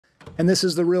And this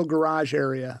is the real garage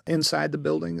area inside the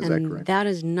building, is that correct? That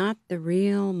is not the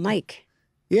real Mike.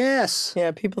 Yes.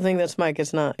 Yeah, people think that's Mike.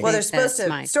 It's not. Well, they're supposed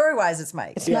to. Story-wise, it's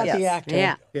Mike. It's not the actor.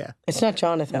 Yeah. Yeah. It's not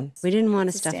Jonathan. We didn't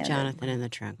want to stuff Jonathan in the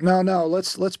trunk. No,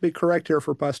 let's be correct here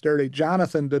for posterity.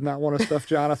 Jonathan did not want to stuff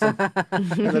Jonathan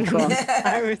in the trunk.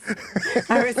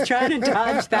 I was trying to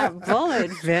dodge that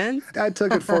bullet, Vince. I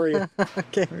took it for you.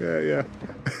 Okay. Yeah.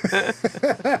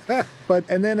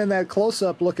 And then in that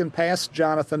close-up looking past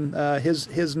Jonathan,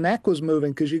 his neck was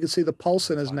moving because you could see the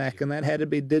pulse in his neck, and that had to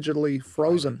be digitally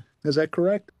frozen. Is that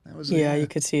correct? That was you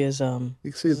could see his you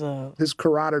could see his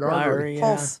carotid artery.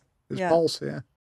 Pulse. His pulse, yeah.